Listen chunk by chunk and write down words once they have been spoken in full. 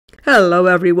Hello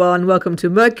everyone, welcome to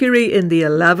Mercury in the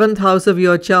 11th house of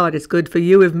your chart. It's good for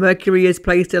you if Mercury is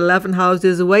placed 11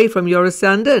 houses away from your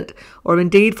Ascendant or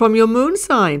indeed from your moon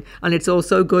sign. And it's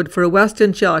also good for a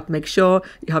Western chart. Make sure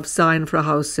you have sign for a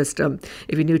house system.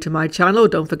 If you're new to my channel,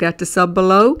 don't forget to sub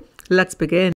below. Let's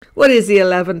begin. What is the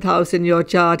 11th house in your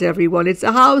chart, everyone? It's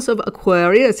a house of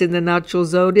Aquarius in the natural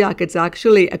zodiac. It's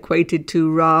actually equated to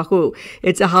Rahu.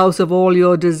 It's a house of all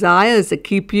your desires that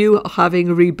keep you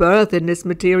having rebirth in this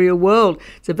material world.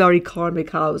 It's a very karmic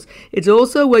house. It's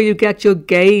also where you get your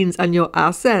gains and your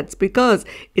assets because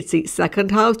it's the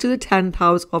second house to the 10th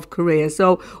house of career.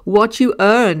 So what you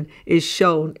earn is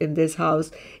shown in this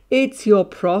house. It's your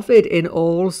profit in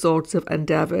all sorts of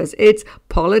endeavors. It's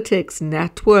politics,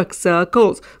 network,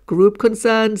 circles, group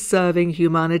concerns, serving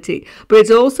humanity. But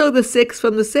it's also the 6th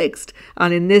from the 6th,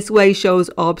 and in this way shows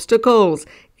obstacles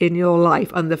in your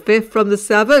life. And the 5th from the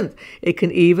 7th, it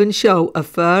can even show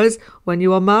affairs when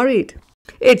you are married.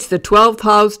 It's the 12th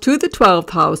house to the 12th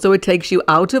house, so it takes you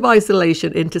out of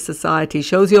isolation into society,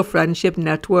 shows your friendship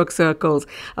network circles.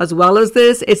 As well as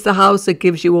this, it's the house that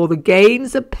gives you all the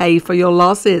gains that pay for your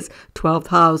losses, 12th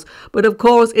house. But of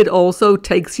course, it also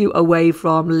takes you away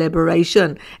from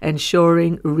liberation,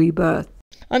 ensuring rebirth.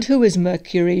 And who is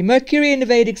Mercury? Mercury in the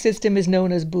Vedic system is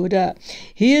known as Buddha.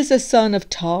 He is a son of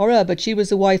Tara, but she was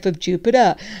the wife of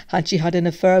Jupiter, and she had an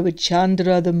affair with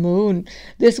Chandra, the moon.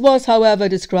 This was, however,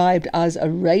 described as a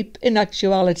rape in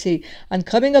actuality, and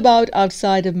coming about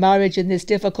outside of marriage in this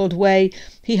difficult way,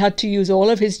 he had to use all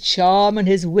of his charm and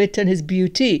his wit and his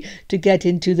beauty to get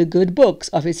into the good books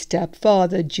of his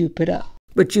stepfather, Jupiter.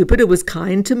 But Jupiter was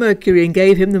kind to Mercury and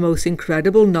gave him the most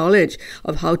incredible knowledge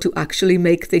of how to actually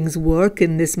make things work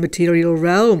in this material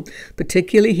realm.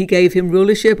 Particularly, he gave him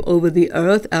rulership over the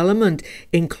earth element,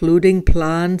 including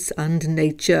plants and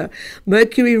nature.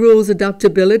 Mercury rules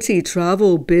adaptability,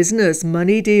 travel, business,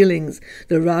 money dealings,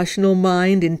 the rational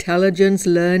mind, intelligence,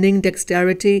 learning,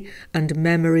 dexterity, and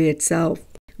memory itself.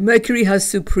 Mercury has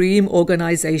supreme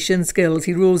organization skills.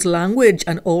 He rules language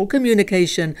and all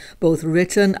communication, both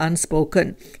written and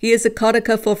spoken. He is a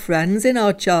karaka for friends in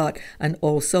our chart and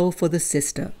also for the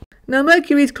sister. Now,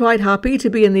 Mercury is quite happy to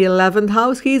be in the 11th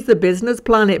house. He's the business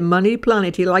planet, money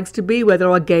planet. He likes to be where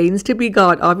there are gains to be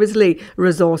got, obviously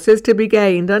resources to be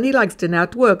gained, and he likes to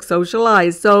network,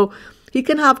 socialize. So he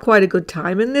can have quite a good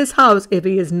time in this house if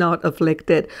he is not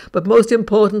afflicted. But most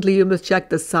importantly, you must check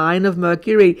the sign of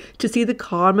Mercury to see the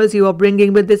karmas you are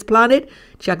bringing with this planet.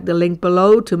 Check the link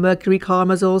below to Mercury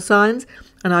Karmas All Signs,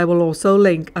 and I will also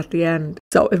link at the end.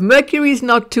 So if Mercury is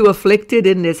not too afflicted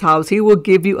in this house, he will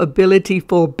give you ability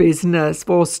for business,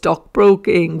 for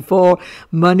stockbroking, for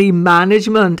money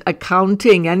management,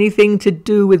 accounting, anything to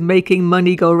do with making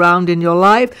money go round in your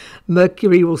life.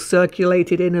 Mercury will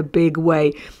circulate it in a big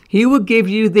way. He will give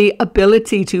you the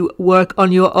ability to work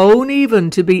on your own,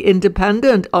 even to be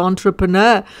independent,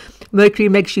 entrepreneur. Mercury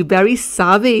makes you very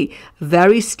savvy,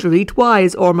 very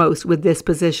streetwise almost with this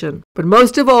position. But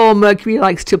most of all, Mercury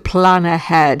likes to plan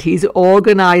ahead. His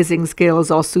organizing skills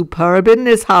are superb in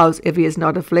this house. If he is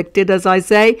not afflicted, as I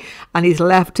say, and he's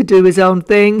left to do his own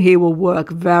thing, he will work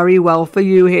very well for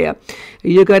you here.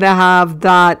 You're going to have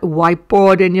that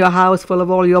whiteboard in your house full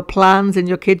of all your plans, in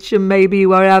your kitchen, maybe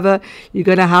wherever. You're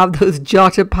going to have those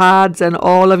jotter pads, and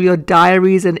all of your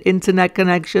diaries and internet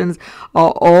connections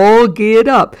are all geared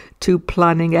up to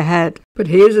planning ahead. But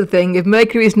here's the thing, if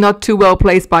Mercury is not too well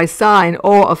placed by sign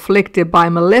or afflicted by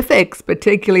malefics,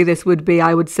 particularly this would be,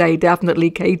 I would say, definitely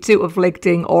K2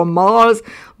 afflicting or Mars.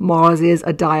 Mars is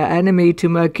a dire enemy to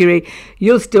Mercury.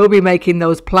 You'll still be making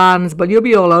those plans, but you'll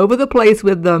be all over the place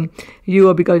with them. You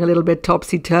will be going a little bit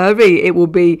topsy-turvy. It will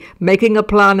be making a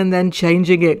plan and then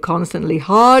changing it constantly.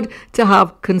 Hard to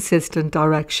have consistent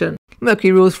direction.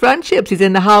 Mercury rules friendships. He's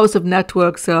in the house of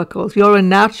network circles. You're a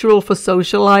natural for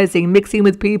socializing, mixing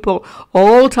with people,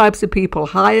 all types of people,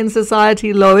 high in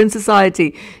society, low in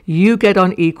society. You get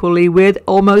on equally with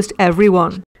almost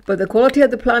everyone. But the quality of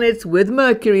the planets with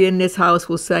Mercury in this house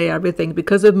will say everything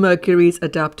because of Mercury's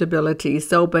adaptability.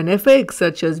 So benefics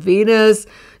such as Venus,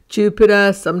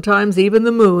 Jupiter, sometimes even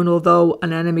the moon, although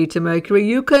an enemy to Mercury,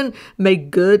 you can make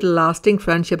good, lasting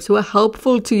friendships who are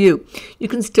helpful to you. You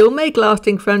can still make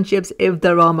lasting friendships if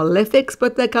there are malefics,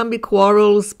 but there can be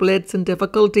quarrels, splits, and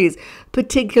difficulties,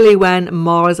 particularly when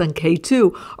Mars and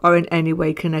K2 are in any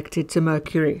way connected to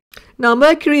Mercury. Now,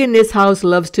 Mercury in this house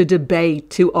loves to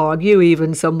debate, to argue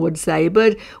even, some would say,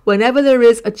 but whenever there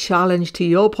is a challenge to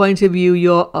your point of view,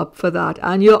 you're up for that,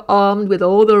 and you're armed with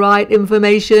all the right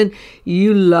information.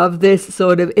 You love this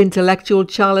sort of intellectual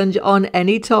challenge on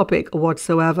any topic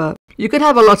whatsoever. You can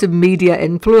have a lot of media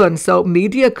influence, so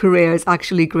media career is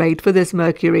actually great for this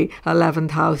Mercury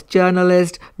 11th house.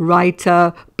 Journalist,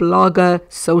 writer, blogger,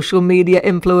 social media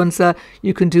influencer.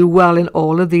 You can do well in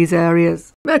all of these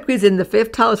areas. Mercury's in the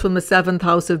 5th house from the 7th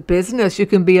house of business. You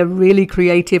can be a really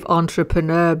creative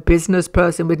entrepreneur, business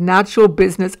person with natural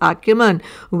business acumen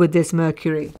with this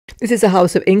Mercury. This is a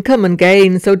house of income and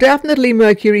gain, so definitely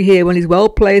Mercury here, when he's well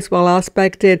placed, well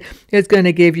aspected, is going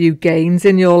to give you gains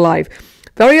in your life.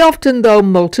 Very often, though,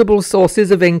 multiple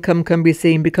sources of income can be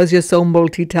seen because you're so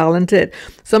multi-talented.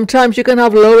 Sometimes you can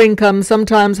have low income,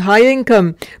 sometimes high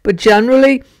income, but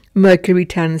generally, Mercury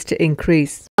tends to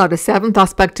increase. Now, the 7th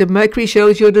aspect of Mercury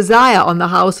shows your desire on the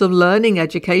house of learning,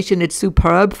 education. It's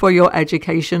superb for your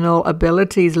educational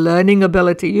abilities, learning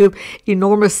ability. You have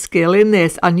enormous skill in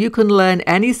this, and you can learn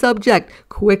any subject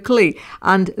quickly,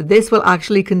 and this will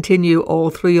actually continue all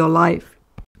through your life.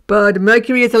 But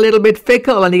Mercury is a little bit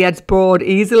fickle and he gets bored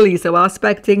easily. So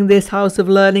aspecting this house of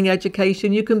learning,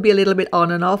 education, you can be a little bit on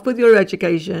and off with your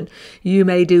education. You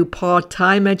may do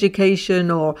part-time education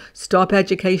or stop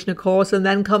education, of course, and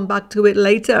then come back to it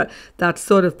later. That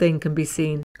sort of thing can be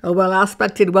seen. A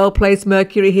well-aspected, well-placed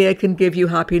Mercury here can give you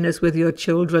happiness with your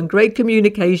children. Great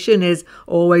communication is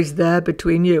always there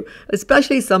between you,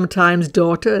 especially sometimes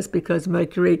daughters, because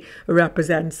Mercury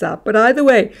represents that. But either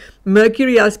way,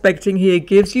 Mercury aspecting here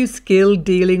gives you skill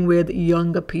dealing with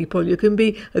younger people. You can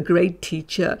be a great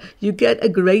teacher. You get a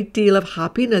great deal of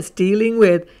happiness dealing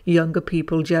with younger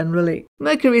people generally.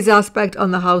 Mercury's aspect on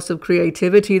the house of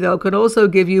creativity, though, can also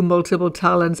give you multiple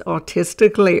talents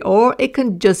artistically, or it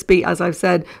can just be, as I've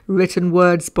said, written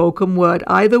word, spoken word.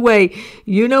 Either way,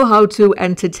 you know how to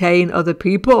entertain other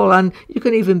people, and you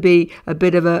can even be a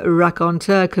bit of a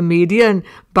raconteur, comedian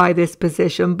by this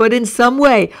position. But in some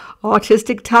way,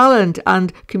 artistic talent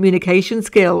and communication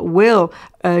skill will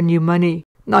earn you money.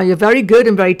 Now, you're very good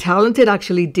and very talented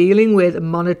actually dealing with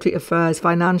monetary affairs,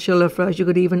 financial affairs. You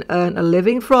could even earn a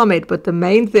living from it. But the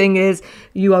main thing is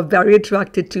you are very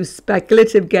attracted to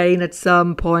speculative gain at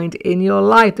some point in your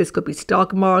life. This could be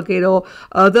stock market or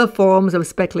other forms of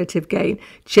speculative gain.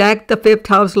 Check the 5th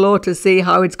house law to see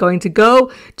how it's going to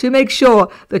go, to make sure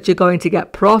that you're going to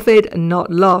get profit and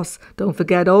not loss. Don't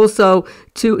forget also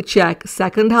to check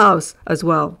 2nd house as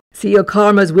well. See your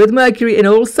karmas with Mercury in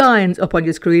all signs up on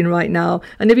your screen right now.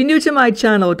 And if you're new to my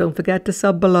channel, don't forget to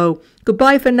sub below.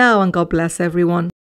 Goodbye for now and God bless everyone.